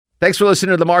Thanks for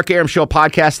listening to the Mark Arum Show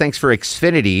podcast. Thanks for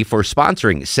Xfinity for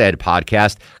sponsoring said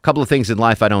podcast. A couple of things in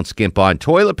life I don't skimp on.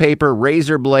 Toilet paper,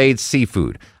 razor blades,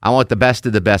 seafood. I want the best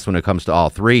of the best when it comes to all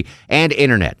three. And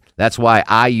internet. That's why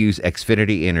I use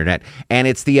Xfinity Internet. And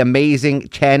it's the amazing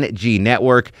 10G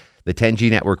network. The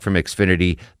 10G network from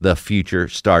Xfinity. The future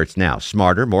starts now.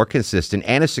 Smarter, more consistent,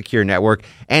 and a secure network.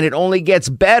 And it only gets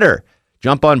better.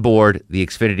 Jump on board the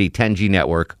Xfinity 10G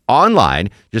network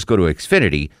online. Just go to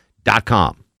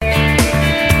Xfinity.com.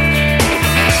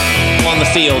 On the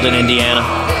field in Indiana,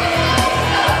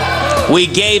 we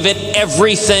gave it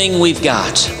everything we've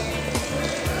got,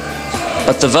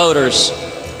 but the voters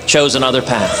chose another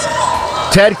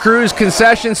path. Ted Cruz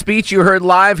concession speech you heard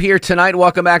live here tonight.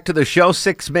 Welcome back to the show.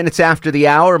 6 minutes after the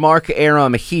hour. Mark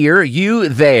Arum here. You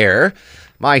there.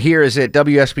 My here is at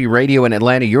WSB Radio in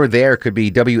Atlanta. You're there could be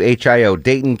WHIO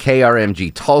Dayton,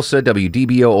 KRMG Tulsa,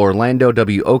 WDBO Orlando,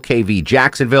 WOKV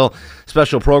Jacksonville.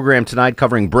 Special program tonight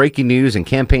covering breaking news in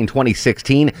campaign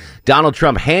 2016. Donald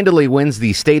Trump handily wins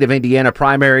the state of Indiana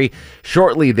primary.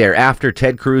 Shortly thereafter,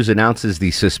 Ted Cruz announces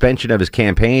the suspension of his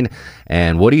campaign.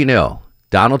 And what do you know?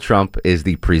 Donald Trump is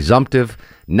the presumptive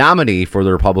nominee for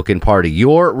the Republican Party.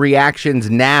 Your reactions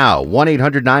now.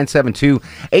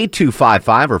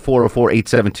 1-800-972-8255 or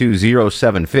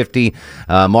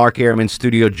 404-872-0750. Mark Arum in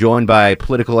studio, joined by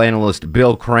political analyst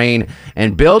Bill Crane.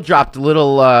 And Bill dropped a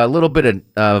little bit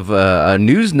of a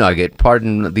news nugget,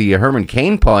 pardon the Herman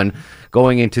Cain pun,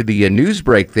 going into the news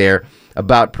break there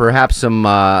about perhaps some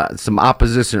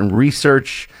opposition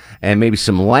research and maybe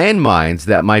some landmines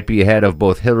that might be ahead of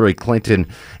both Hillary Clinton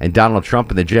and Donald Trump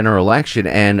in the general election.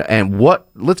 And what,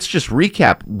 let's just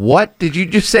recap. What did you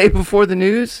just say before the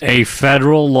news? A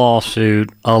federal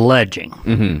lawsuit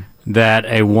alleging that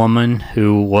a woman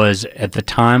who was at the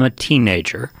time a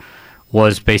teenager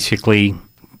was basically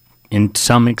to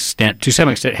some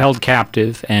extent held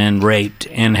captive and raped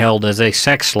and held as a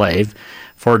sex slave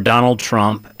for Donald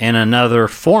Trump and another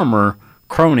former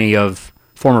crony of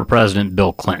former President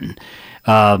Bill Clinton.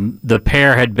 The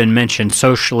pair had been mentioned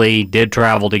socially, did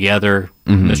travel together,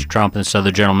 Mr. Trump and this other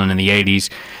gentleman in the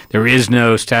 80s. There is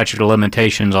no statute of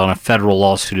limitations on a federal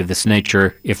lawsuit of this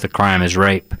nature if the crime is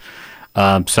rape.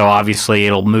 So obviously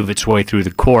it'll move its way through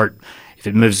the court. If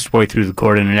it moves its way through the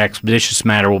court in an expeditious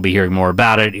manner, we'll be hearing more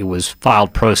about it. It was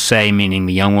filed pro se, meaning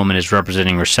the young woman is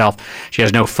representing herself. She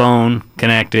has no phone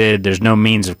connected. There's no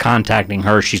means of contacting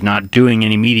her. She's not doing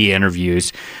any media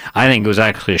interviews. I think it was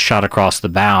actually a shot across the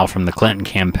bow from the Clinton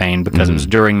campaign because it was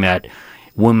during that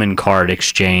woman card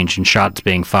exchange and shots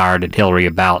being fired at Hillary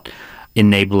about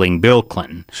enabling Bill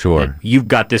Clinton. Sure. That you've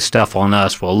got this stuff on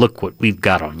us. Well, look what we've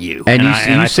got on you. And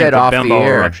you said off the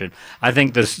air. Eruption, I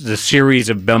think the series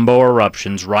of bimbo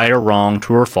eruptions, right or wrong,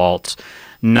 true or false,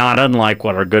 not unlike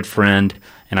what our good friend,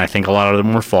 and I think a lot of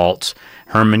them were false,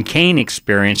 Herman Cain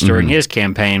experienced during his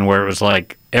campaign, where it was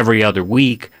like every other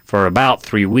week for about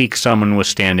 3 weeks, someone was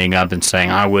standing up and saying,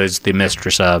 I was the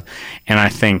mistress of. And I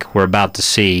think we're about to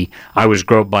see, I was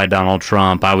groped by Donald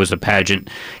Trump. I was a pageant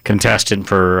contestant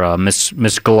for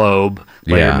Miss Globe,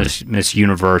 later Miss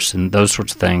Universe, and those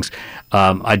sorts of things.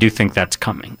 I do think that's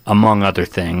coming, among other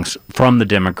things, from the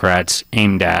Democrats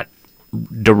aimed at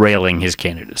derailing his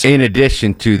candidacy. In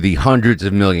addition to the hundreds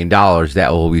of $millions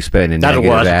that will be spent in negative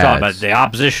ads. That's what I was talking about. The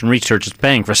opposition research is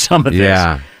paying for some of this.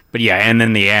 Yeah. But yeah, and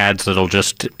then the ads that'll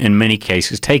just, in many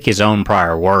cases, take his own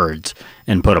prior words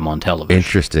and put them on television.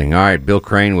 Interesting. All right, Bill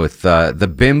Crane with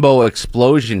the bimbo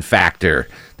explosion factor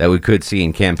that we could see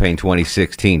in campaign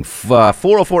 2016.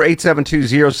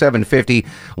 404-872-0750,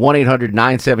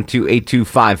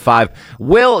 1-800-972-8255.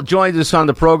 Will joins us on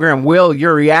the program. Will,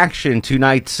 your reaction to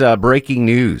tonight's breaking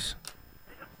news?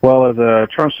 Well, as a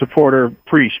Trump supporter,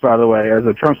 by the way, as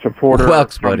a Trump supporter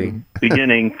from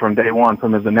beginning, from day one,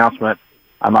 from his announcement,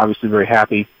 I'm obviously very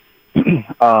happy.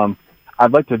 I'd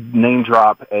like to name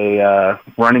drop a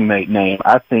running mate name.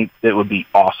 I think it would be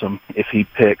awesome if he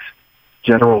picks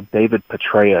General David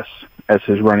Petraeus as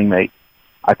his running mate.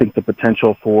 I think the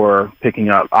potential for picking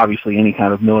up, obviously, any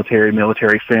kind of military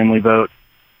family vote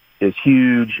is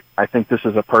huge. I think this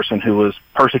is a person who was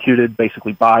persecuted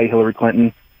basically by Hillary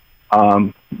Clinton,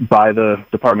 by the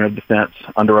Department of Defense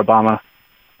under Obama.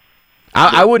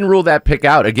 I wouldn't rule that pick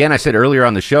out. Again, I said earlier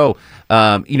on the show,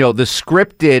 the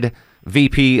scripted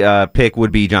VP pick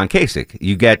would be John Kasich.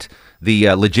 You get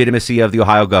the legitimacy of the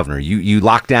Ohio governor. You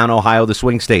lock down Ohio, the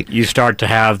swing state. You start to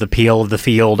have the peel of the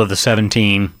field of the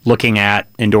 17 looking at,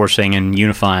 endorsing, and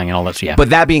unifying and all that. Yeah. But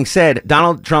that being said,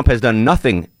 Donald Trump has done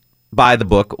nothing by the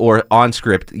book or on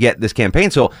script yet this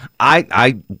campaign. So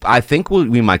I think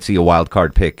we might see a wild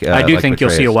card pick. I do like think Petraeus. you'll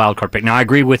see a wild card pick. Now, I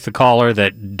agree with the caller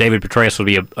that David Petraeus will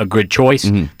be a good choice.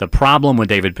 Mm-hmm. The problem with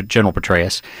General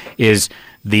Petraeus is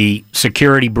the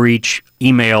security breach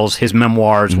emails, his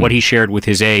memoirs, what he shared with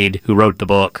his aide who wrote the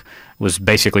book, was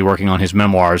basically working on his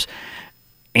memoirs,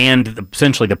 and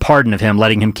essentially the pardon of him,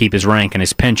 letting him keep his rank and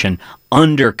his pension,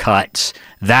 undercuts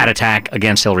that attack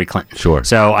against Hillary Clinton. Sure.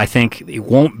 So I think it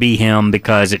won't be him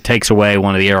because it takes away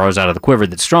one of the arrows out of the quiver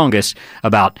that's strongest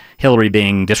about Hillary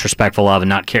being disrespectful of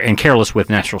and careless with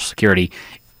national security.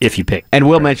 If you pick, and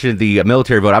Will mentioned the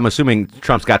military vote. I'm assuming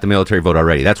Trump's got the military vote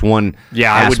already. That's one.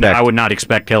 Yeah, aspect. I would not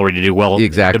expect Hillary to do well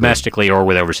domestically or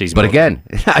with overseas. But military.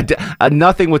 again,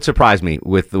 nothing would surprise me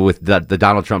with the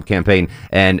Donald Trump campaign,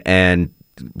 and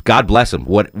God bless him.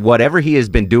 Whatever he has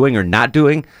been doing or not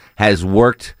doing has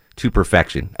worked to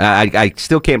perfection. I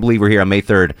still can't believe we're here on May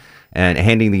 3rd. And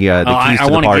handing the keys to the party. I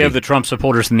want to give the Trump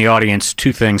supporters in the audience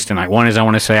two things tonight. One is I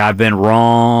want to say I've been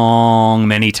wrong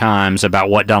many times about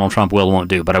what Donald Trump will and won't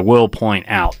do, but I will point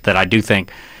out that I do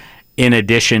think, in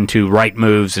addition to right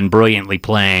moves and brilliantly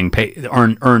playing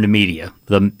earned media,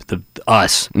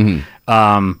 us,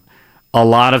 a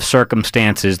lot of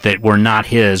circumstances that were not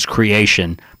his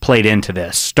creation played into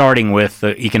this, starting with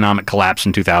the economic collapse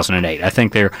in 2008. I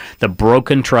think the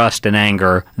broken trust and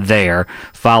anger there,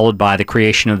 followed by the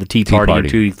creation of the Tea Party in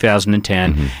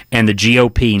 2010, and the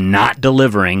GOP not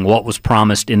delivering what was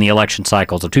promised in the election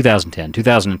cycles of 2010,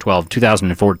 2012,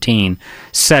 2014,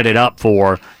 set it up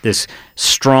for this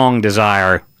strong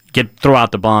desire. Throw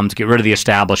out the bums, get rid of the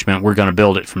establishment. We're going to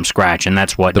build it from scratch, and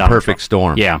that's what the perfect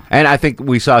storm. Yeah, and I think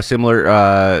we saw a similar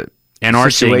and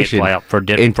are seeing it situation play out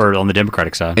on the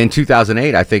Democratic side. In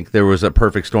 2008, I think there was a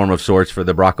perfect storm of sorts for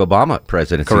the Barack Obama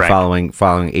presidency. Correct.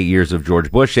 Following 8 years of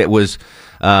George Bush. It was,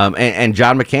 and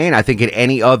John McCain, I think, at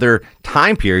any other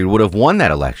time period would have won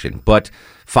that election, but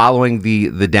following the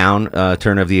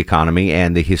downturn of the economy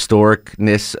and the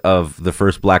historicness of the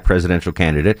first black presidential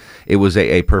candidate, it was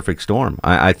a perfect storm.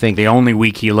 I think the only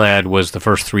week he led was the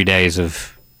first 3 days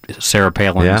of Sarah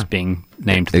Palin's being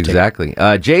named to the exactly.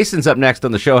 Jason's up next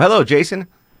on the show. Hello, Jason.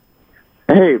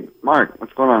 Hey, Mark.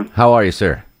 What's going on? How are you,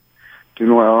 sir?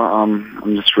 Doing well.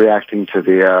 I'm just reacting to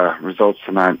the results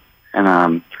tonight,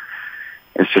 and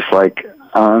it's just like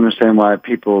I don't understand why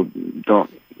people don't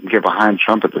get behind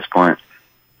Trump at this point.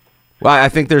 Well, I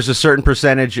think there's a certain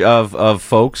percentage of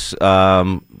folks, I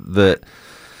don't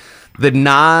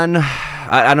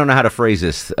know how to phrase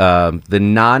this, the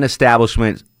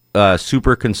non-establishment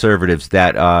super conservatives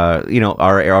that, are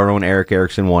our own Eric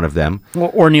Erickson, one of them.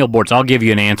 Or Neil Bortz. I'll give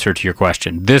you an answer to your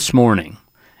question. This morning,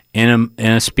 in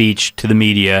a speech to the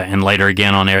media and later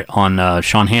again on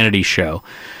Sean Hannity's show,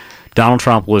 Donald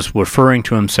Trump was referring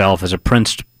to himself as a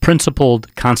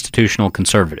principled constitutional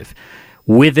conservative.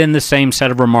 Within the same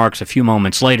set of remarks, a few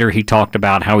moments later, he talked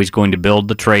about how he's going to build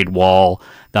the trade wall,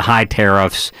 the high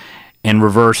tariffs, and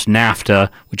reverse NAFTA,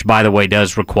 which, by the way,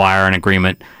 does require an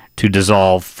agreement to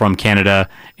dissolve from Canada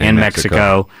and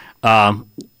Mexico. I'm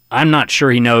not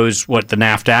sure he knows what the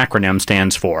NAFTA acronym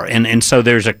stands for. And so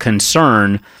there's a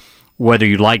concern, whether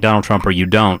you like Donald Trump or you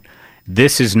don't.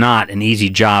 This is not an easy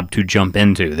job to jump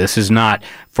into. This is not,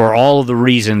 for all of the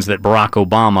reasons that Barack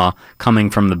Obama,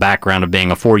 coming from the background of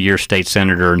being a 4-year state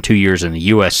senator and 2 years in the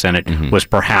U.S. Senate, was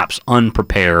perhaps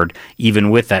unprepared,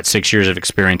 even with that 6 years of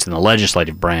experience in the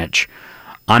legislative branch.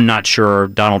 I'm not sure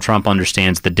Donald Trump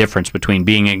understands the difference between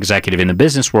being an executive in the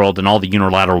business world and all the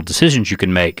unilateral decisions you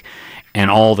can make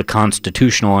and all the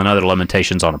constitutional and other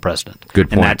limitations on a president. Good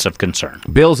point. And that's of concern.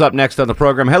 Bill's up next on the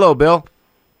program. Hello, Bill.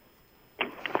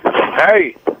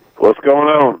 Hey, what's going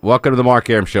on? Welcome to the Mark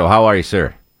Arum Show. How are you,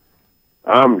 sir?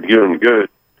 I'm doing good.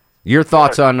 Your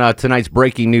thoughts on tonight's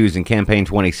breaking news in campaign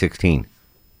 2016?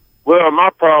 Well,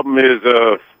 my problem is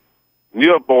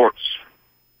Neil Bortz.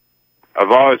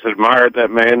 I've always admired that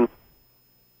man.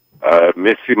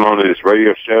 Miss him on his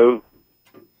radio show.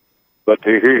 But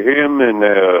to hear him and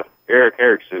Eric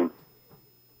Erickson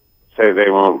say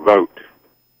they won't vote,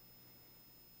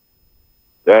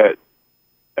 that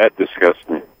disgusts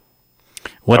me.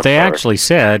 What they actually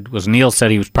said was Neil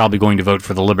said he was probably going to vote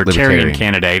for the Libertarian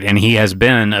candidate, and he has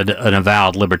been an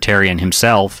avowed Libertarian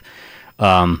himself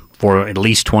for at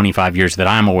least 25 years that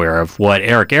I'm aware of. What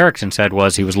Eric Erickson said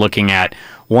was he was looking at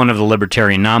one of the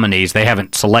Libertarian nominees. They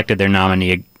haven't selected their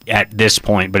nominee at this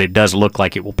point, but it does look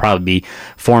like it will probably be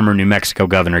former New Mexico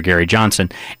Governor Gary Johnson.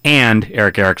 And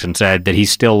Eric Erickson said that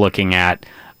he's still looking at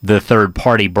the third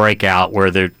party breakout where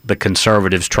the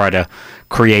conservatives try to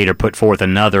create or put forth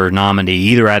another nominee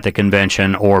either at the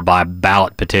convention or by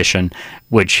ballot petition,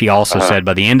 which he also said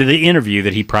by the end of the interview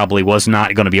that he probably was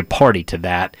not going to be a party to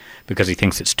that because he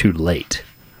thinks it's too late.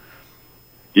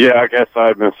 Yeah, I guess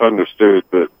I misunderstood,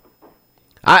 but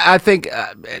I think,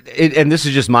 and this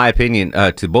is just my opinion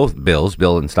to both Bills,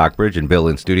 Bill in Stockbridge and Bill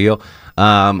in studio.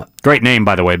 Great name,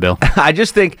 by the way, Bill. I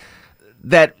just think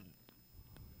that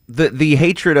the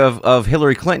hatred of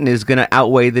Hillary Clinton is going to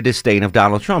outweigh the disdain of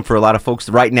Donald Trump. For a lot of folks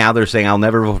right now, they're saying, I'll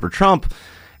never vote for Trump,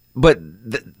 but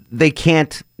they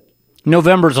can't.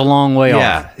 November's a long way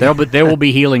off. There will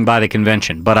be healing by the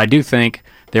convention, but I do think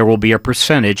there will be a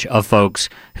percentage of folks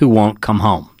who won't come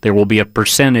home. There will be a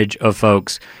percentage of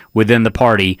folks within the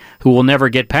party who will never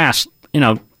get past,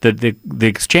 the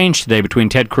exchange today between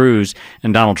Ted Cruz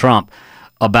and Donald Trump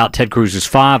about Ted Cruz's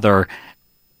father.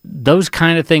 Those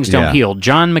kind of things don't heal.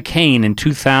 John McCain in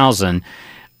 2000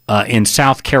 in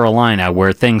South Carolina,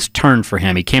 where things turned for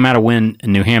him. He came out a win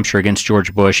in New Hampshire against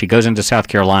George Bush. He goes into South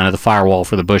Carolina, the firewall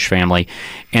for the Bush family,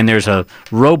 and there's a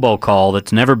robocall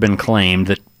that's never been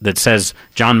claimed that says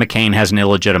John McCain has an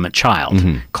illegitimate child.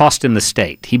 Cost him the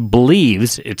state. He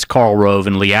believes it's Karl Rove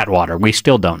and Lee Atwater. We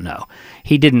still don't know.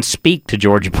 He didn't speak to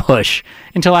George Bush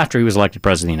until after he was elected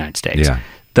president of the United States. Yeah.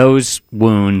 Those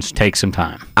wounds take some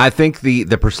time. I think the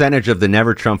percentage of the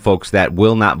Never Trump folks that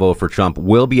will not vote for Trump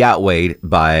will be outweighed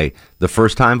by the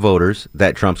first-time voters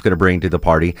that Trump's going to bring to the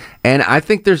party. And I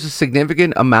think there's a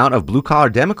significant amount of blue-collar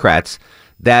Democrats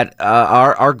that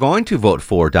are going to vote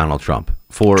for Donald Trump.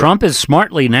 Trump is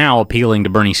smartly now appealing to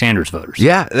Bernie Sanders voters.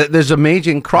 Yeah, there's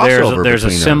amazing crossover. There's a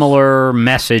similar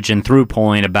message and through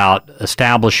point about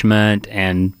establishment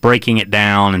and breaking it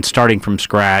down and starting from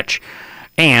scratch.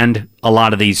 And a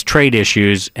lot of these trade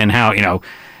issues and how,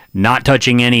 not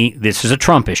touching any, this is a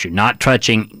Trump issue, not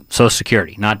touching Social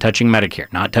Security, not touching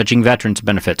Medicare, not touching veterans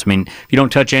benefits. I mean, if you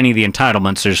don't touch any of the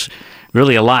entitlements, there's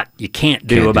really a lot you can't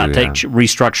do about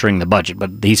restructuring the budget. But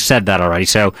he said that already.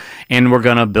 So, and we're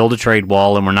going to build a trade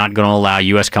wall and we're not going to allow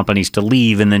U.S. companies to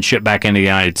leave and then ship back into the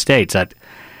United States.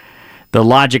 The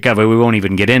logic of it we won't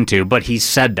even get into, but he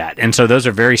said that. And so those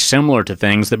are very similar to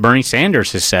things that Bernie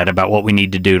Sanders has said about what we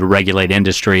need to do to regulate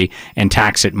industry and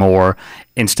tax it more.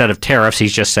 Instead of tariffs,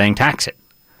 he's just saying tax it.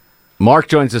 Mark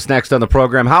joins us next on the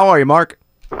program. How are you, Mark?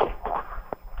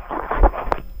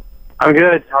 I'm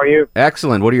good. How are you?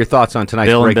 Excellent. What are your thoughts on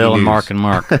tonight's breaking news? Bill and Mark and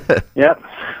Mark. Yep.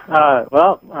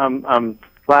 Well, I'm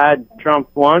glad Trump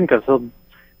won because he'll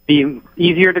be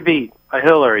easier to beat by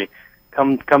Hillary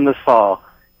come this fall.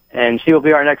 And she will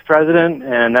be our next president,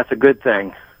 and that's a good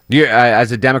thing.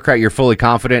 As a Democrat, you're fully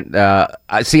confident.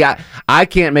 I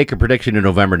can't make a prediction in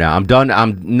November now. I'm done.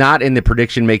 I'm not in the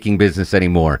prediction-making business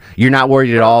anymore. You're not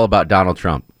worried at all about Donald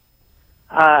Trump?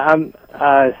 I'm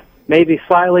maybe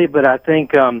slightly, but I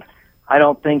think I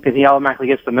don't think that he automatically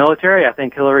gets the military. I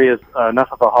think Hillary is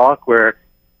enough of a hawk where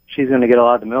she's going to get a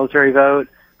lot of the military vote.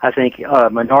 I think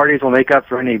minorities will make up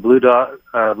for any blue dog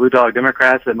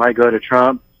Democrats that might go to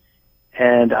Trump.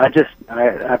 And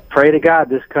I pray to God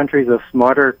this country's a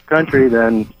smarter country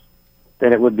than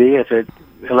it would be if it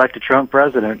elected Trump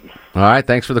president. All right,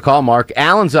 thanks for the call, Mark.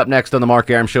 Alan's up next on the Mark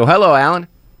Arum Show. Hello, Alan.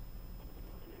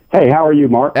 Hey, how are you,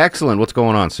 Mark? Excellent. What's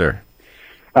going on, sir?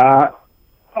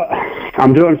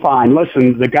 I'm doing fine.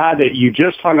 Listen, the guy that you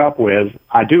just hung up with,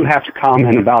 I do have to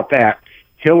comment about that.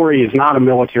 Hillary is not a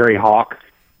military hawk.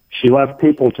 She left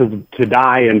people to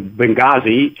die in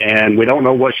Benghazi, and we don't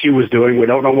know what she was doing. We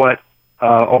don't know what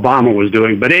Obama was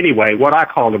doing. But anyway, what I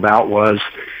called about was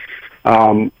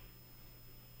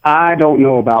I don't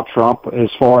know about Trump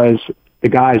as far as the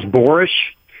guy's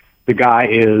boorish. The guy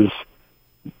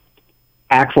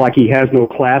acts like he has no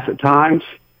class at times.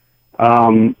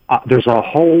 There's a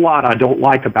whole lot I don't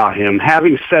like about him.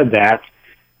 Having said that,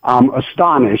 I'm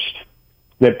astonished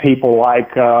that people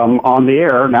like on the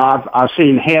air. Now, I've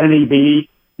seen Hannity be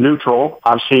neutral.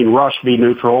 I've seen Rush be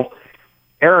neutral.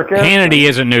 Hannity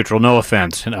isn't neutral, no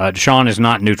offense. Sean is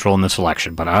not neutral in this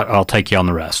election, but I'll take you on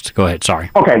the rest. Go ahead,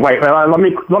 sorry. Okay, wait,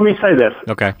 let me say this.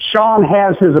 Okay. Sean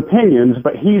has his opinions,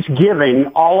 but he's giving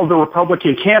all of the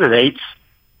Republican candidates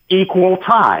equal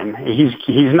time.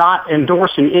 He's not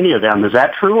endorsing any of them. Is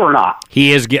that true or not?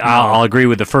 He is. I'll agree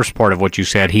with the first part of what you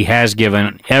said. He has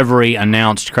given every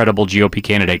announced credible GOP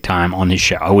candidate time on his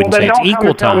show. I wouldn't say it's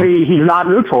equal time. Tell me he's not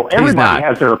neutral. Everybody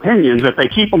has their opinions. If they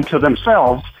keep them to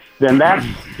themselves, then that's,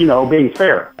 being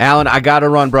fair. Alan, I got to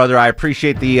run, brother. I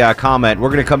appreciate the comment. We're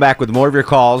going to come back with more of your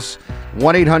calls.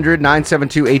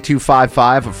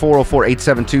 1-800-972-8255 or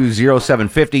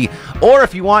 404-872-0750. Or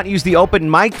if you want, use the open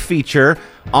mic feature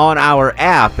on our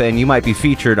app, and you might be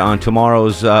featured on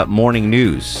tomorrow's morning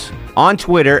news. On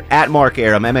Twitter, at Mark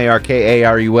Arum,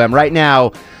 MarkArum. Right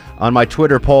now, on my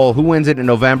Twitter poll, who wins it in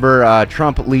November?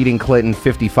 Trump leading Clinton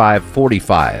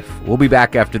 55-45. We'll be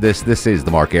back after this. This is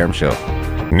The Mark Arum Show.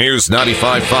 News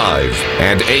 95.5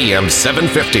 and AM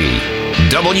 750.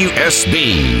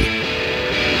 WSB.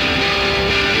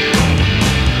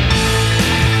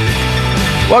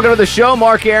 Welcome to the show.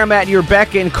 Mark Arum at your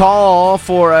beck and call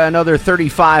for another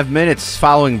 35 minutes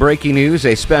following breaking news.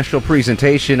 A special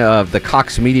presentation of the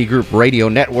Cox Media Group Radio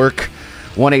Network.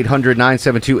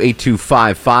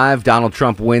 1-800-972-8255. Donald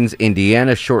Trump wins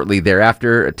Indiana. Shortly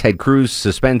thereafter, Ted Cruz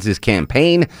suspends his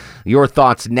campaign. Your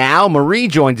thoughts now. Marie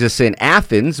joins us in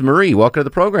Athens. Marie, welcome to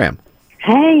the program.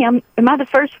 Hey, am I the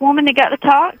first woman that got to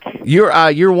talk?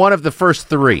 You're one of the first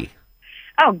three.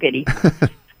 Oh, goody.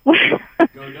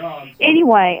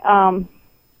 Anyway,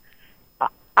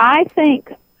 I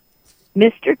think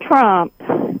Mr. Trump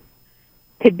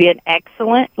could be an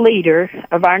excellent leader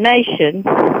of our nation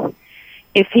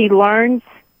if he learns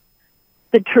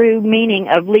the true meaning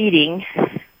of leading,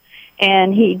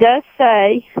 and he does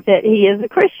say that he is a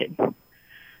Christian.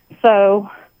 So,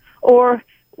 or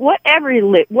whatever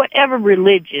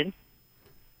religion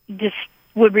just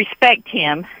would respect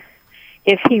him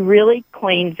if he really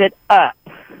cleans it up.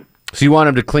 So you want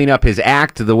him to clean up his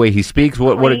act, the way he speaks?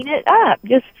 Clean it up.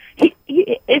 Just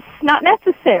it's not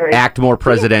necessary. Act more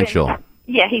presidential.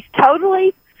 He's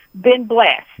totally been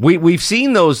blessed. We've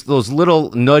seen those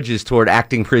little nudges toward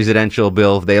acting presidential,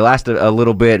 Bill. They last a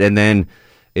little bit, and then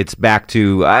it's back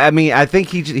to. I mean, I think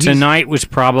he's tonight was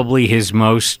probably his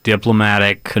most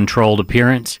diplomatic, controlled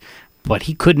appearance, but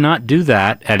he could not do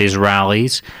that at his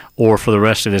rallies or for the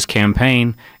rest of his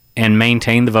campaign and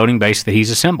maintain the voting base that he's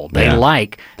assembled. They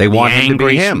want him to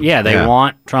be him. Yeah, they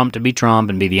want Trump to be Trump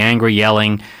and be the angry,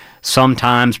 yelling,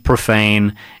 sometimes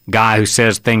profane guy who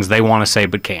says things they want to say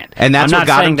but can't. And that's what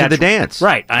got him to the dance.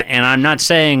 Right. And I'm not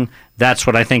saying that's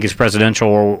what I think is presidential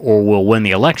or will win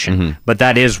the election, but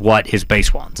that is what his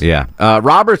base wants. Yeah.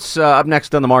 Robert's up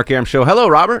next on the Mark Arum Show. Hello,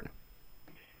 Robert.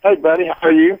 Hey, buddy. How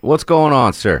are you? What's going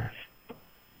on, sir?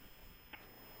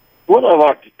 What I'd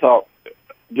like to talk,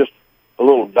 just a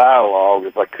little dialogue,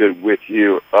 if I could, with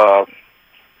you. Talking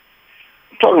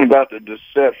about the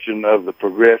deception of the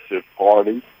Progressive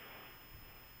Party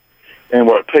and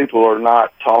what people are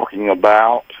not talking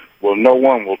about. Well, no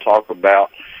one will talk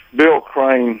about. Bill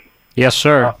Crane. Yes,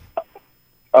 sir.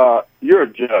 You're a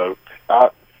joke.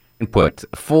 Input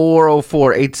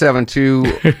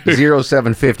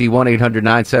 404-872-0750,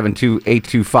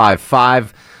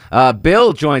 1-800-972-8255.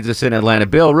 Bill joins us in Atlanta.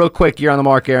 Bill, real quick, you're on the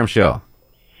Mark Arum Show.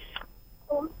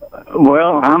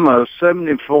 Well, I'm a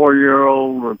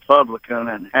 74-year-old Republican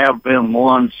and have been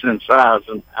one since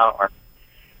Eisenhower.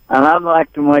 And I'd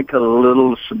like to make a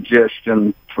little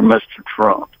suggestion for Mr.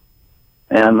 Trump.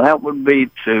 And that would be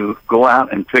to go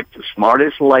out and pick the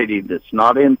smartest lady that's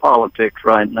not in politics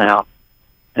right now.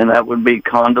 And that would be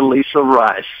Condoleezza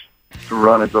Rice to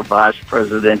run as a vice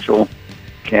presidential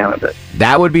candidate.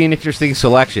 That would be an interesting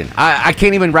selection. I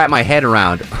can't even wrap my head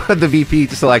around the VP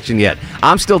selection yet.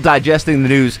 I'm still digesting the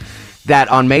news that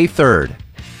on May 3rd,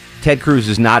 Ted Cruz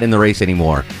is not in the race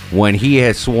anymore when he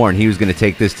has sworn he was going to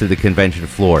take this to the convention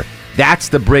floor. That's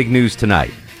the big news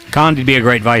tonight. Condi'd be a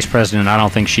great vice president. I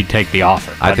don't think she'd take the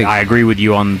offer. I agree with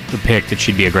you on the pick that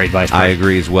she'd be a great vice president. I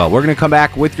agree as well. We're going to come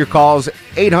back with your calls.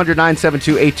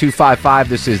 800-972-8255.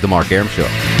 This is The Mark Arum Show.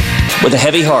 With a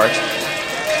heavy heart,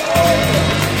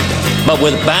 but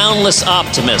with boundless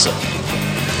optimism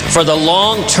for the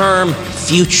long-term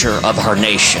future of our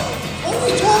nation,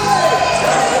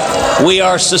 we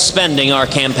are suspending our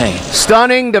campaign.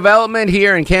 Stunning development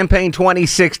here in campaign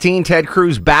 2016. Ted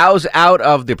Cruz bows out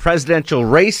of the presidential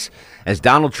race as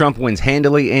Donald Trump wins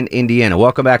handily in Indiana.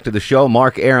 Welcome back to the show.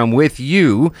 Mark Arum with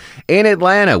you in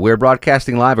Atlanta. We're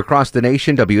broadcasting live across the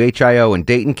nation. WHIO in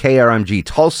Dayton, KRMG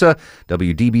Tulsa,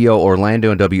 WDBO Orlando,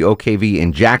 and WOKV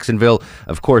in Jacksonville.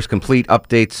 Of course, complete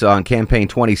updates on campaign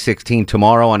 2016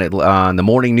 tomorrow on the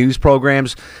morning news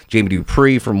programs. Jamie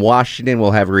Dupree from Washington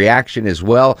will have a reaction as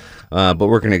well. But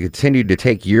we're going to continue to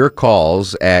take your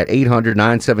calls at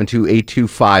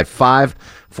 800-972-8255.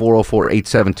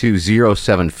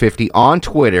 404-872-0750 on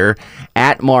Twitter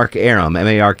at Mark Arum,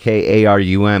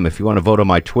 MarkArum. If you want to vote on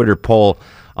my Twitter poll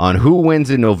on who wins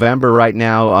in November right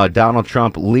now, Donald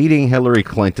Trump leading Hillary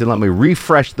Clinton. Let me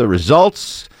refresh the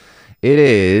results. It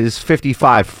is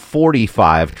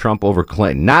 55-45, Trump over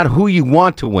Clinton. Not who you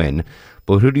want to win,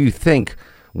 but who do you think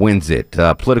wins it?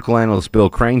 Political analyst Bill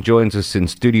Crane joins us in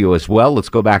studio as well. Let's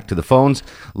go back to the phones.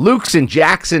 Luke's in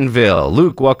Jacksonville.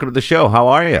 Luke, welcome to the show. How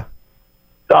are you?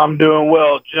 I'm doing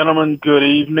well, gentlemen. Good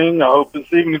evening. I hope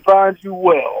this evening finds you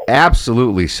well.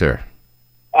 Absolutely, sir.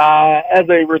 As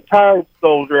a retired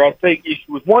soldier, I take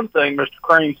issue with one thing Mr.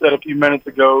 Crane said a few minutes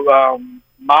ago.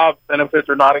 My benefits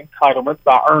are not entitlements.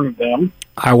 I earned them.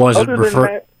 I wasn't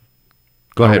referring.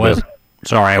 Go ahead, Bill.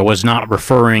 Sorry, I was not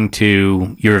referring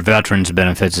to your veterans'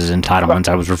 benefits as entitlements.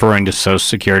 I was referring to Social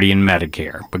Security and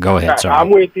Medicare. But go ahead, sorry. I'm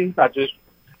with you.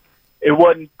 It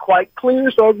wasn't quite clear,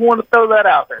 so I just wanted to throw that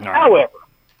out there. Right. However,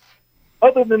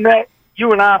 other than that,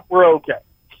 you and I, we're okay.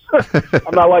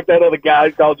 I'm not like that other guy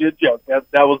who called you a joke.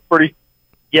 That was pretty,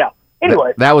 yeah.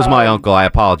 Anyway. That was my uncle. I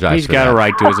apologize. He's got a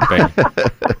right to his opinion.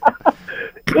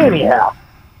 Anyhow,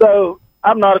 so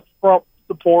I'm not a Trump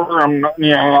supporter. I'm not,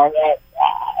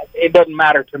 it doesn't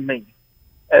matter to me.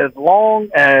 As long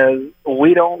as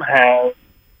we don't have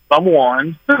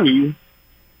someone who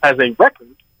has a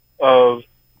record of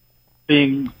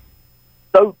being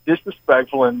so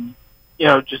disrespectful and,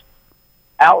 just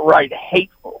outright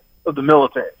hateful of the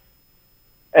military.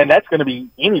 And that's going to be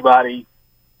anybody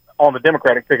on the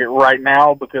Democratic ticket right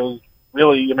now because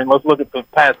really, let's look at the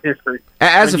past history.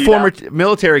 As a former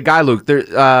military guy, Luke,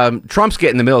 Trump's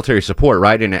getting the military support,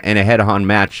 right, in a head-on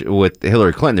match with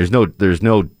Hillary Clinton. There's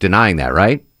no denying that,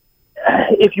 right?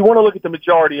 If you want to look at the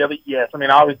majority of it, yes.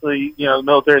 Obviously, the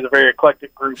military is a very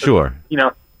eclectic group. Sure.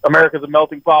 America's a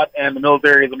melting pot, and the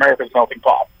military is America's melting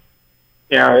pot.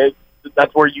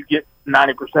 That's where you get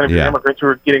 90% of your immigrants who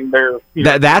are getting their...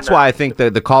 That's why I think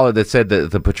the caller that said the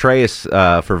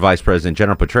Petraeus for Vice President,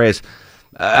 General Petraeus,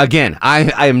 again,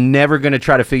 I am never going to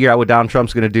try to figure out what Donald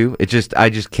Trump's going to do.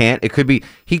 I just can't. It could be,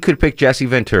 he could pick Jesse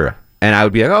Ventura, and I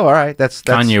would be like, oh, all right, that's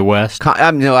Kanye West. I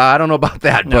don't know about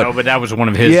that. But that was one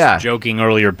of his joking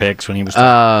earlier picks when he was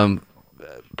talking.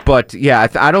 But, yeah,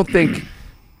 I don't think...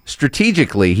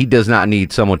 Strategically, he does not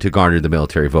need someone to garner the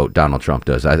military vote. Donald Trump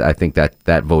does. I think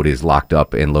that vote is locked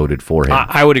up and loaded for him.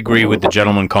 I would agree with the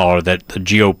gentleman caller that the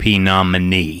GOP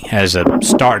nominee has a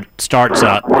starts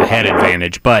up a head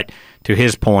advantage. But to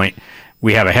his point,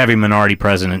 we have a heavy minority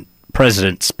presidents,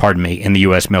 in the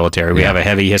U.S. military. We have a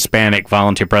heavy Hispanic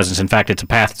volunteer presence. In fact, it's a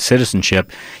path to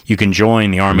citizenship. You can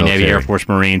join the Army, Navy, Air Force,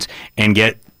 Marines, and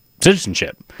get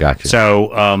citizenship. Gotcha.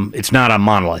 So it's not a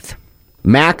monolith.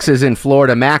 Max is in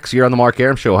Florida. Max, you're on the Mark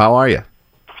Arum Show. How are you?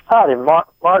 Howdy, Mark.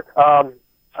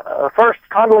 First,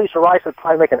 Condoleezza Rice would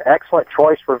probably make an excellent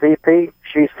choice for VP.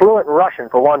 She's fluent in Russian,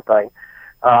 for one thing,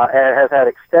 and has had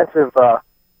extensive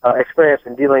experience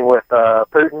in dealing with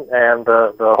Putin and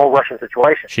the whole Russian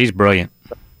situation. She's brilliant.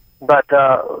 But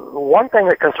one thing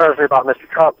that concerns me about Mr.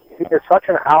 Trump, he is such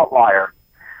an outlier,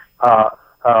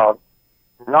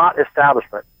 not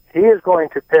establishment. He is going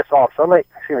to piss off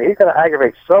he's going to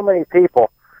aggravate so many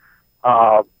people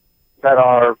that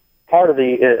are part of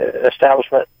the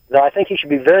establishment that I think he should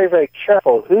be very, very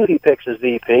careful who he picks as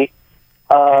VP,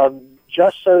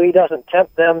 just so he doesn't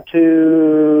tempt them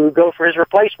to go for his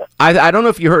replacement. I don't know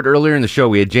if you heard earlier in the show,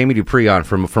 we had Jamie Dupree on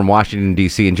from Washington,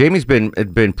 D.C., and Jamie's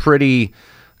been pretty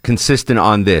consistent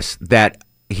on this, that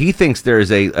he thinks there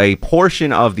is a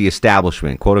portion of the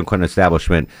establishment, quote-unquote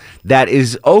establishment, that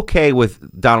is okay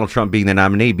with Donald Trump being the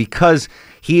nominee because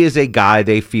he is a guy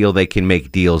they feel they can make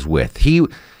deals with.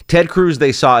 Ted Cruz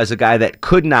they saw as a guy that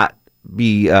could not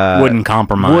be... wouldn't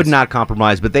compromise. Would not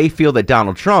compromise, but they feel that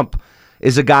Donald Trump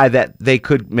is a guy that they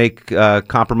could make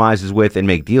compromises with and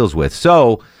make deals with.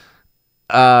 So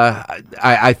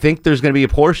I think there's going to be a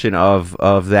portion of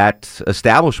that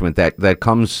establishment that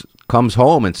comes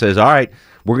home and says, all right,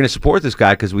 we're going to support this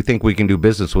guy because we think we can do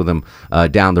business with him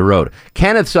down the road.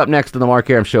 Kenneth's up next on the Mark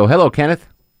Arum Show. Hello, Kenneth.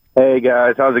 Hey,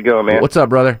 guys. How's it going, man? What's up,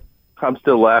 brother? I'm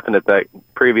still laughing at that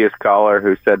previous caller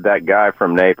who said that guy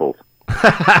from Naples.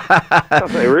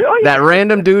 Really? That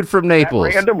random dude from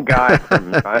Naples. That random guy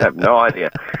I have no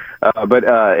idea. But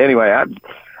anyway,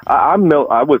 I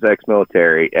was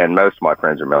ex-military, and most of my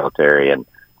friends are military, and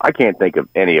I can't think of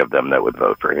any of them that would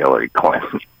vote for Hillary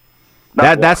Clinton.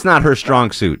 That's not her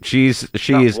strong suit. She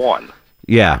is one.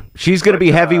 Yeah, she's going to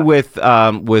be heavy with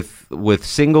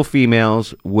single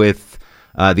females, with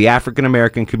the African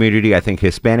American community. I think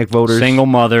Hispanic voters, single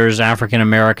mothers, African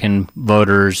American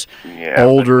voters,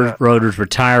 older voters,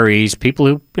 retirees, people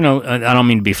who I don't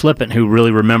mean to be flippant, who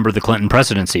really remember the Clinton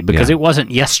presidency because it wasn't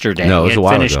yesterday. No, it was a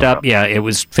while finished ago. Up. Yeah, it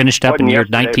was finished up in the year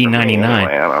 1999.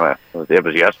 Anyway, it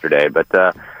was yesterday,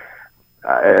 but.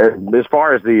 As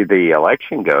far as the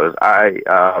election goes,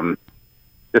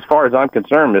 as far as I'm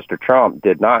concerned, Mr. Trump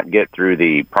did not get through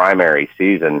the primary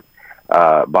season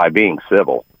by being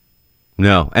civil.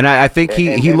 No, and I think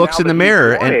he looks in the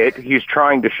mirror and he's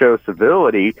trying to show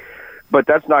civility But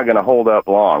that's not going to hold up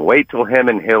long. Wait till him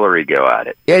and Hillary go at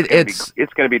it. It's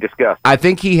going to be disgusting. I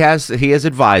think he has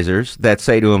advisors that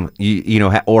say to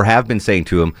him, or have been saying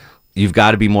to him, you've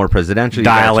got to be more presidential.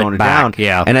 Dial it back.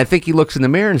 Yeah. And I think he looks in the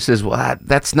mirror and says, well,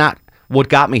 that's not what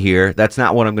got me here. That's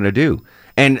not what I'm going to do.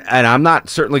 And I'm not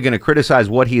certainly going to criticize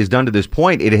what he has done to this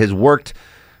point. It has worked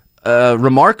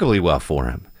remarkably well for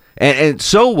him. And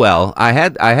so well, I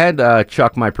had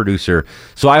Chuck, my producer.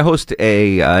 So I host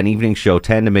an evening show,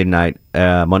 10 to midnight,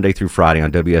 Monday through Friday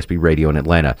on WSB Radio in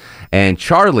Atlanta. And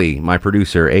Charlie, my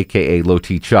producer, a.k.a. Low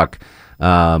T Chuck,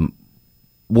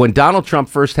 when Donald Trump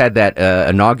first had that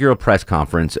inaugural press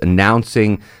conference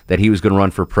announcing that he was going to run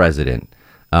for president,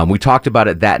 we talked about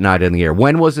it that night on the air.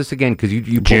 When was this again? Because you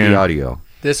pulled the audio.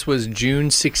 This was June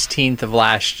 16th of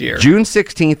last year. June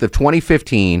 16th of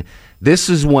 2015. This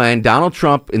is when Donald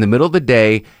Trump, in the middle of the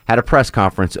day, had a press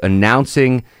conference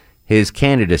announcing his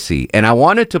candidacy. And I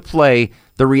wanted to play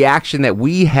the reaction that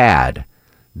we had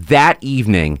that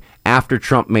evening after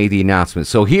Trump made the announcement.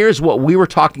 So here's what we were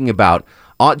talking about,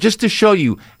 just to show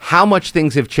you how much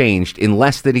things have changed in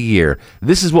less than a year.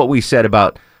 This is what we said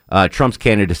about Trump's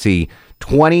candidacy,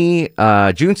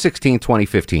 June 16,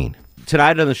 2015.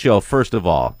 Tonight on the show, first of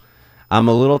all, I'm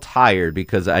a little tired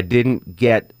because I didn't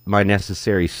get my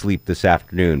necessary sleep this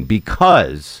afternoon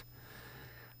because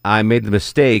I made the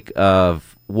mistake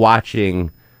of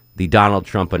watching the Donald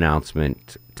Trump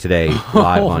announcement today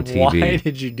live on TV. Why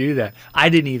did you do that? I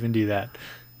didn't even do that.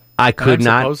 I could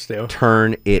not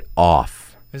turn it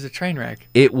off. It was a train wreck.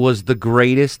 It was the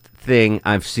greatest thing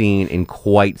I've seen in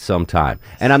quite some time.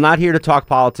 And I'm not here to talk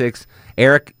politics.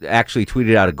 Eric actually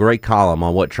tweeted out a great column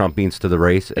on what Trump means to the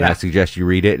race, and I suggest you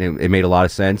read it, and it made a lot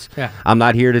of sense. Yeah. I'm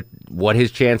not here to what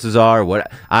his chances are.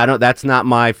 That's not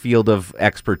my field of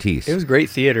expertise. It was great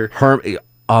theater.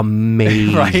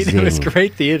 Amazing. Right? It was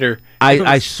great theater.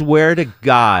 I swear to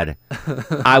God,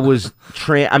 I was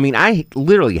I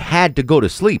literally had to go to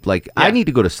sleep. Like, I need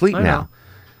to go to sleep now.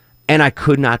 And I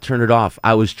could not turn it off.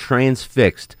 I was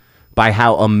transfixed by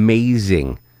how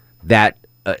amazing that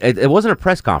it wasn't a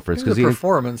press conference. It was a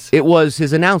performance. It was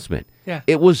his announcement. Yeah.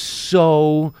 It was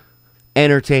so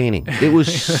entertaining. It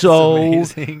was so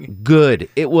good.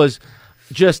 It was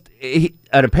just,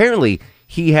 and apparently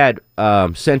he had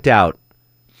sent out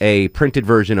a printed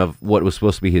version of what was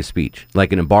supposed to be his speech,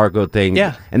 like an embargo thing.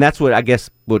 Yeah. And that's what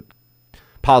what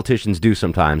politicians do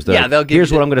sometimes. They'll give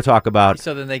here's what I'm going to talk about.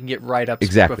 So then they can get write-ups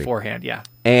beforehand, yeah.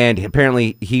 And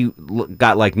apparently he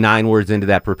got like 9 words into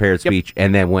that prepared speech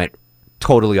and then went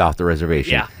totally off the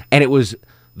reservation. Yeah. And it was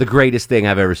the greatest thing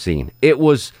I've ever seen. It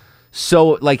was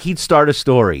so, like, he'd start a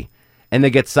story and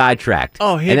then get sidetracked.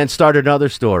 And then start another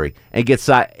story and get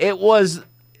it was,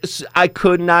 I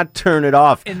could not turn it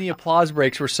off. And the applause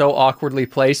breaks were so awkwardly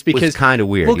placed because it was kind of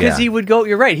weird. Well, because he would go,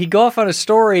 you're right, he'd go off on a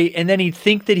story and then he'd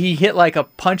think that he hit like a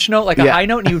punch note, like a high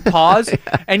note, and you'd pause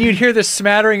and you'd hear this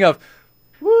smattering of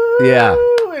woo,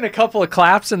 and a couple of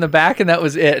claps in the back, and that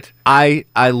was it. I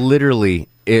literally,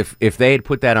 if they had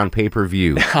put that on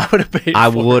pay-per-view, I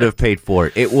would have paid for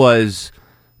it. It was,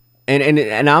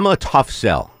 and I'm a tough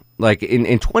sell. Like in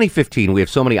 2015, we have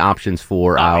so many options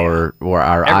for our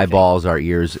eyeballs, our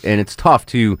ears, and it's tough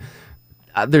to.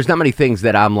 There's not many things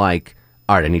that I'm like,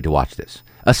 all right, I need to watch this,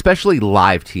 especially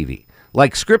live TV.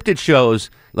 Like scripted shows,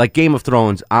 like Game of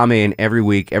Thrones, I'm in every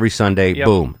week, every Sunday. Yep.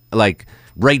 Boom. Like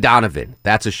Ray Donovan,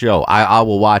 that's a show I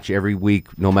will watch every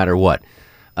week, no matter what.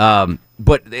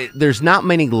 But there's not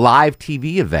many live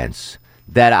TV events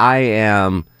that I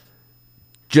am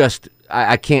just.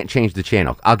 I can't change the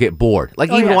channel. I'll get bored.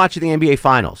 Like even watching the NBA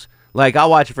Finals. Like I'll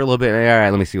watch it for a little bit. All right,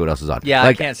 let me see what else is on. Yeah,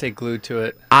 like, I can't say glued to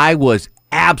it. I was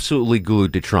absolutely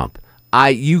glued to Trump.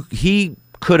 He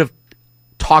could have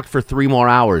talked for 3 more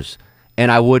hours,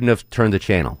 and I wouldn't have turned the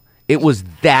channel. It was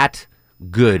that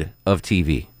good of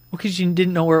TV. Well, because you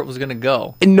didn't know where it was going to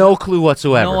go. No clue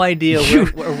whatsoever. No idea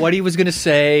what he was going to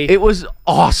say. It was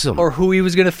awesome. Or who he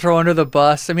was going to throw under the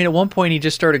bus. I mean, at one point, he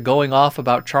just started going off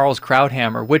about Charles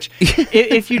Krauthammer, which,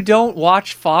 if you don't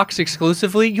watch Fox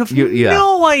exclusively, you have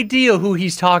no idea who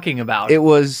he's talking about. It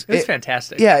was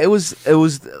fantastic. Yeah, it was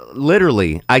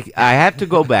literally, I have to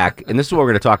go back, and this is what we're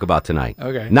going to talk about tonight.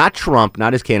 Okay. Not Trump,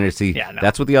 not his candidacy. Yeah, no.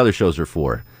 That's what the other shows are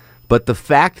for. But the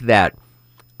fact that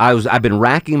I've been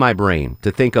racking my brain to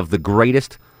think of the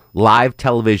greatest live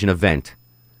television event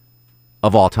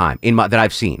of all time that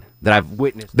I've seen, that I've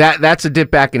witnessed. That's a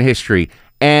dip back in history,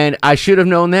 and I should have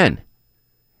known then.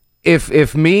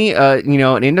 If me,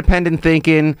 an independent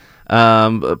thinking,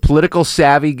 political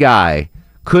savvy guy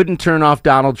couldn't turn off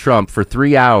Donald Trump for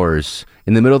 3 hours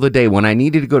in the middle of the day when I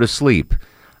needed to go to sleep,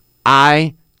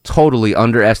 I totally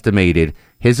underestimated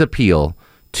his appeal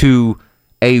to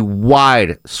a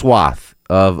wide swath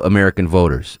of American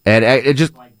voters. And it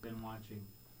just...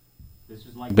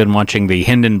 Been watching the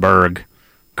Hindenburg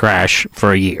crash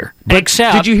for a year.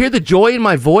 Except, did you hear the joy in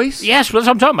my voice? Yes, that's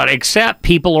what I'm talking about. Except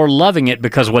people are loving it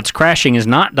because what's crashing is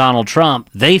not Donald Trump.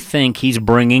 They think he's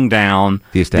bringing down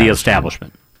the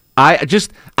establishment. I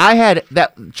had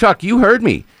that, Chuck, you heard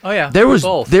me. Oh yeah.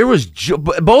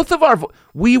 Both of our,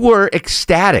 we were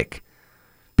ecstatic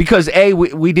because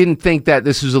we didn't think that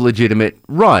this was a legitimate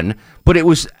run, but it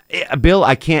was, Bill,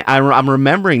 I'm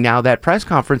remembering now that press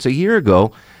conference a year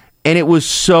ago, and it was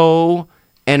so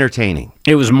entertaining.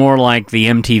 It was more like the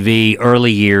MTV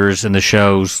early years and the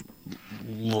shows.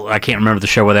 I can't remember the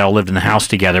show where they all lived in the house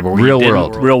together. But Real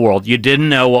World. You didn't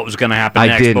know what was going to happen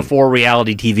next before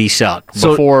reality TV sucked.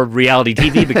 Before reality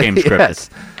TV became scripted.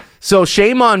 Yes. So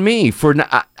shame on me for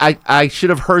I should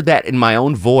have heard that in my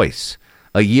own voice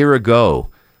a year ago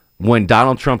when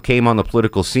Donald Trump came on the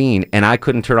political scene and I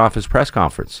couldn't turn off his press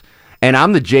conference. And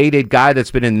I'm the jaded guy that's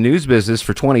been in the news business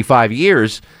for 25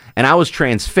 years, and I was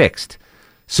transfixed.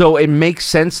 So it makes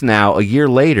sense now, a year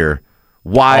later,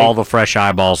 why all the fresh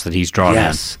eyeballs that he's drawn in.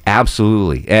 Yes,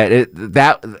 absolutely.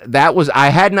 That was, I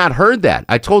had not heard that.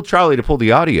 I told Charlie to pull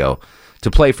the audio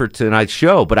to play for tonight's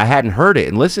show, but I hadn't heard it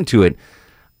and listened to it.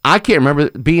 I can't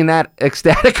remember being that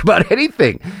ecstatic about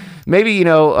anything. Maybe,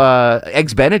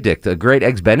 Eggs Benedict, a great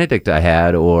Eggs Benedict I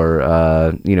had, or,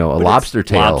 a lobster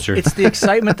tail. It's the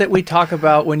excitement that we talk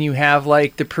about when you have,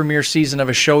 like, the premiere season of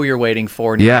a show you're waiting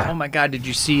for. And you're like, oh, my God, did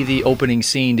you see the opening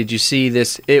scene? Did you see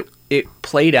this? It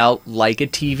played out like a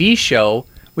TV show,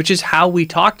 which is how we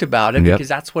talked about it, because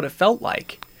that's what it felt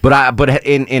like. But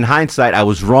in hindsight, I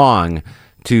was wrong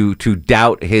to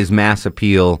doubt his mass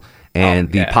appeal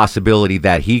and the possibility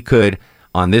that he could,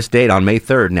 on this date, on May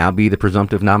 3rd, now be the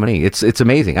presumptive nominee. It's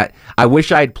amazing. I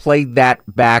wish I had played that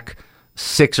back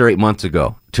 6 or 8 months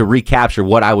ago to recapture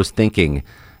what I was thinking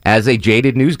as a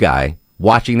jaded news guy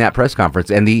watching that press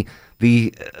conference and the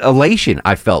elation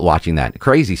I felt watching that.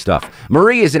 Crazy stuff.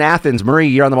 Marie is in Athens. Marie,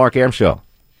 you're on the Mark Arum Show.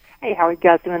 Hey, how are you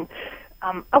guys doing?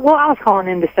 Well, I was calling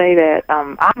in to say that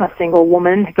I'm a single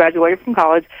woman who graduated from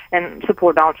college and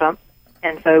support Donald Trump.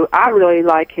 And so I really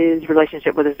like his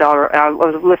relationship with his daughter. I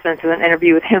was listening to an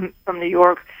interview with him from New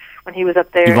York when he was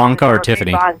up there. Ivanka or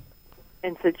Tiffany?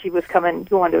 And said she was going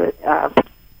to it. Are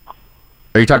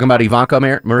you talking about Ivanka,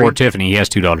 Marie? Or Tiffany? He has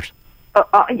 2 daughters.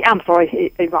 I'm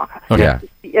sorry, Ivanka. Okay.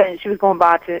 Yeah, and she was going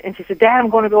by and she said, Dad, I'm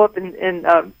going to go up and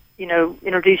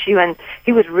introduce you. And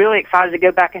he was really excited to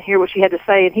go back and hear what she had to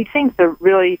say. And he seems to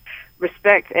really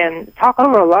respect and talk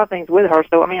over a lot of things with her.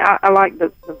 So, I mean, I like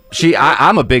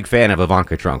I'm a big fan of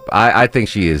Ivanka Trump. I think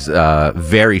she is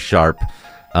very sharp.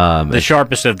 The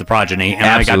sharpest of the progeny. And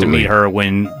absolutely. I got to meet her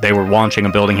when they were launching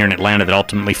a building here in Atlanta that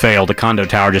ultimately failed, a condo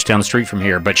tower just down the street from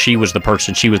here. But she was the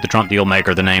person. She was the Trump deal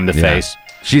maker, the name, the face.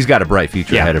 She's got a bright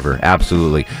future ahead of her.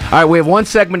 Absolutely. All right, we have one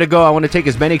segment to go. I want to take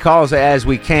as many calls as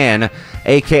we can,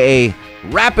 a.k.a.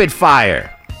 Rapid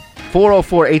Fire.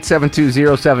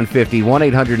 404-872-0750,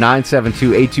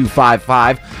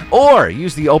 1-800-972-8255, or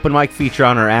use the open mic feature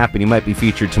on our app, and you might be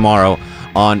featured tomorrow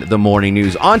on the Morning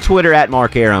News. On Twitter, at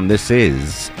Mark Arum. This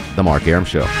is The Mark Arum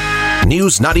Show.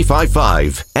 News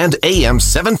 95.5 and AM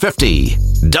 750,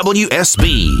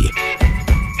 WSB.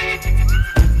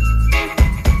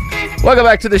 Welcome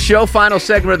back to the show, final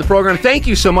segment of the program. Thank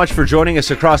you so much for joining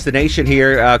us across the nation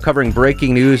here, covering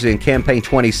breaking news in campaign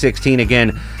 2016.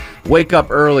 Again, wake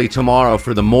up early tomorrow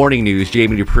for the Morning News.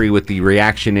 Jamie Dupree with the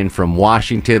reaction in from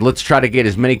Washington. Let's try to get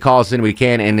as many calls in as we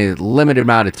can in a limited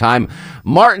amount of time.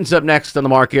 Martin's up next on the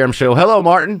Mark Arum Show. Hello,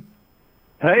 Martin.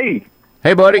 Hey.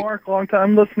 Hey, buddy. Mark,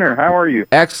 long-time listener. How are you?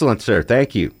 Excellent, sir.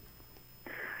 Thank you.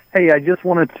 Hey, I just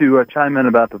wanted to chime in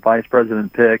about the vice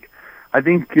president pick. I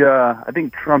think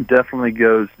Trump definitely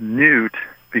goes Newt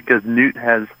because Newt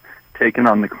has taken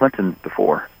on the Clintons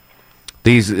before.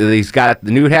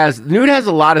 Newt has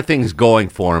a lot of things going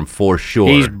for him, for sure.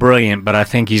 He's brilliant, but I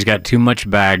think he's got too much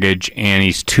baggage and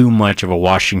he's too much of a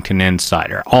Washington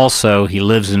insider. Also, he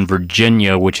lives in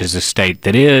Virginia, which is a state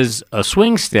that is a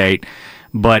swing state,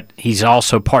 but he's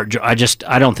also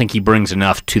I don't think he brings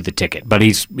enough to the ticket. But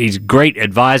he's a great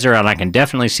advisor, and I can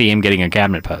definitely see him getting a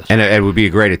cabinet post. And it would be a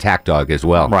great attack dog as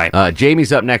well. Right.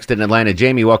 Jamie's up next in Atlanta.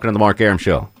 Jamie, welcome to the Mark Arum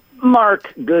Show.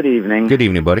 Mark, good evening. Good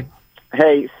evening, buddy.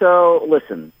 Hey, so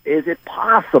listen, is it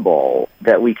possible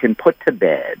that we can put to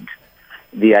bed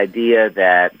the idea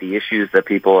that the issues that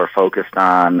people are focused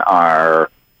on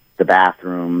are the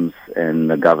bathrooms and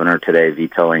the governor today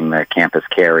vetoing the campus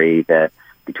carry, that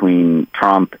between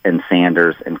Trump and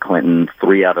Sanders and Clinton,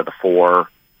 3 out of the 4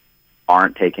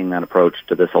 aren't taking that approach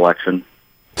to this election?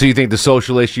 So you think the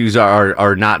social issues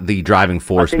are not the driving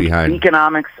force I think behind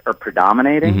economics are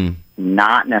predominating,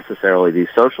 not necessarily these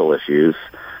social issues.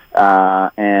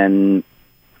 And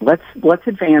let's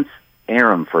advance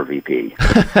Aram for VP.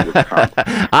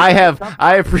 I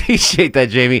appreciate that,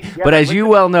 Jamie. Yeah, but as you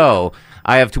well know,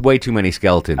 I have way too many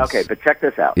skeletons. Okay, but check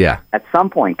this out. Yeah. At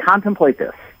some point, contemplate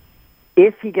this.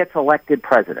 If he gets elected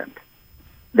president,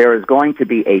 there is going to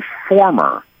be a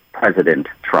former President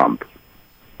Trump.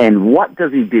 And what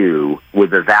does he do with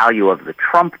the value of the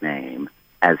Trump name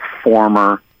as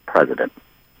former president?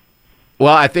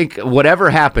 Well, I think whatever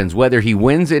happens, whether he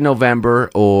wins in November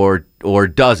or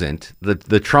doesn't,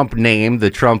 the Trump name,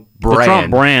 the Trump brand. The Trump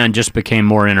brand just became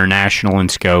more international in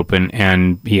scope,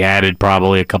 and he added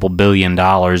probably a couple $1 billion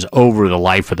over the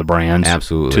life of the brands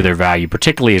to their value,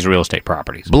 particularly as real estate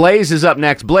properties. Blaze is up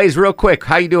next. Blaze, real quick,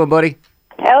 how you doing, buddy?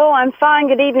 Oh, I'm fine.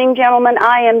 Good evening, gentlemen.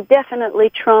 I am definitely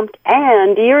Trumped.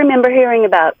 And do you remember hearing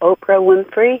about Oprah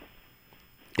Winfrey?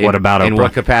 What about Oprah? In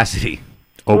what capacity?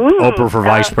 Oprah for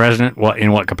vice president?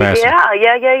 In what capacity? Yeah.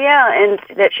 And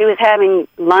that she was having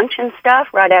lunch and stuff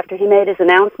right after he made his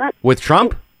announcement. With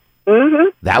Trump? Mm-hmm.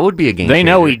 That would be a game They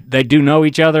changer. they do know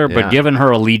each other, Yeah. but given her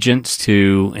allegiance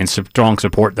to and strong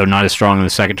support, though not as strong in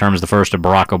the second term as the first of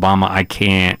Barack Obama, I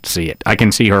can't see it. I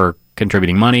can see her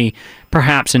contributing money,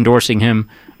 perhaps endorsing him,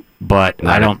 but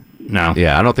I don't know.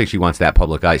 Yeah, I don't think she wants that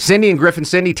public eye. Cindy and Griffin.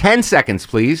 Cindy, 10 seconds,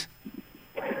 please.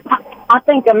 I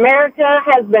think America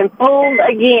has been fooled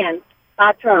again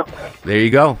by Trump. There you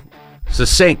go.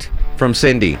 Succinct from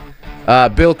Cindy.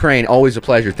 Bill Crane, always a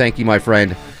pleasure. Thank you, my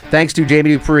friend. Thanks to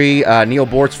Jamie Dupree, Neil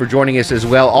Bortz for joining us as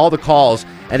well. All the calls.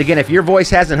 And again, if your voice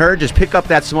hasn't heard, just pick up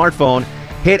that smartphone,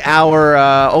 hit our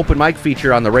open mic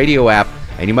feature on the radio app,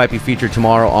 and you might be featured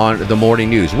tomorrow on the Morning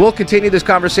News. We'll continue this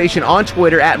conversation on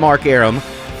Twitter at Mark Arum,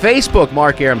 Facebook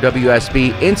Mark Arum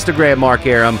WSB, Instagram Mark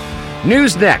Arum.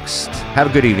 News next. Have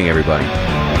a good evening, everybody.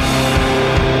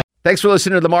 Thanks for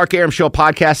listening to the Mark Arum Show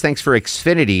podcast. Thanks for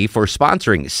Xfinity for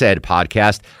sponsoring said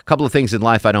podcast. A couple of things in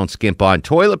life I don't skimp on.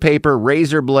 Toilet paper,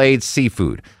 razor blades,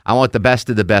 seafood. I want the best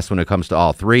of the best when it comes to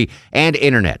all three. And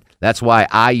internet. That's why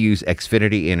I use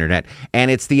Xfinity Internet. And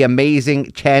it's the amazing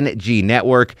 10G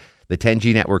network. The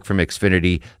 10G network from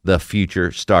Xfinity. The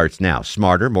future starts now.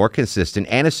 Smarter, more consistent,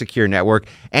 and a secure network.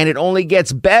 And it only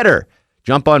gets better.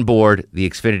 Jump on board the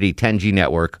Xfinity 10G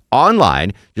network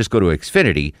online. Just go to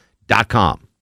Xfinity.com.